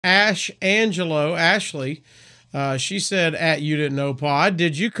Ashley, she said at You Didn't Know Pod,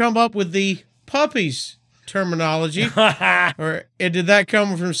 did you come up with the puppies terminology or did that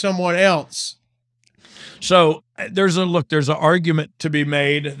come from someone else? So there's an argument to be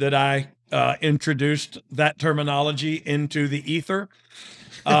made that I introduced that terminology into the ether.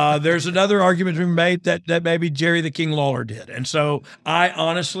 There's another argument to be made that maybe Jerry the King Lawler did. And so I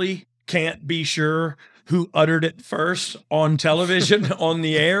honestly can't be sure who uttered it first on television, on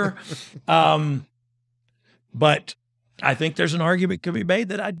the air. But I think there's an argument could be made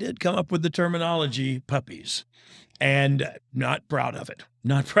that I did come up with the terminology puppies, and not proud of it.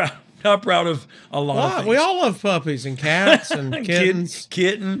 Not proud of a lot of things. We all love puppies and cats and kittens.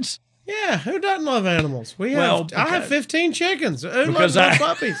 Kittens. Yeah, who doesn't love animals? I have 15 chickens. Who loves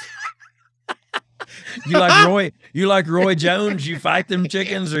puppies? You like Roy Jones? You fight them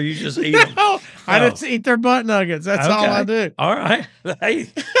chickens, or you just eat them? No, I just eat their butt nuggets. That's all I do. All right. Hey,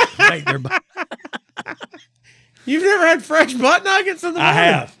 their butt. You've never had fresh butt nuggets in the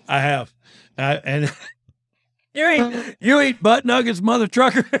morning? I have. And you eat butt nuggets, mother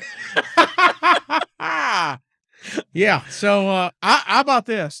trucker. Yeah. So how about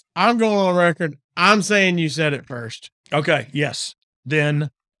this? I'm going on record. I'm saying you said it first. Okay. Yes.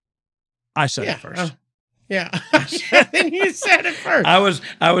 Then I said it first. Yeah. Then you said it first.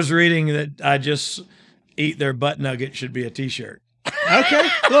 I was reading that I just eat their butt nugget should be a t-shirt. Okay.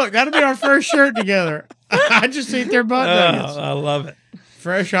 Look, that'll be our first shirt together. I just eat their butt nuggets. I love it.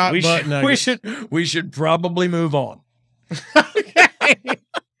 Fresh hot butt nuggets. We should probably move on. Okay.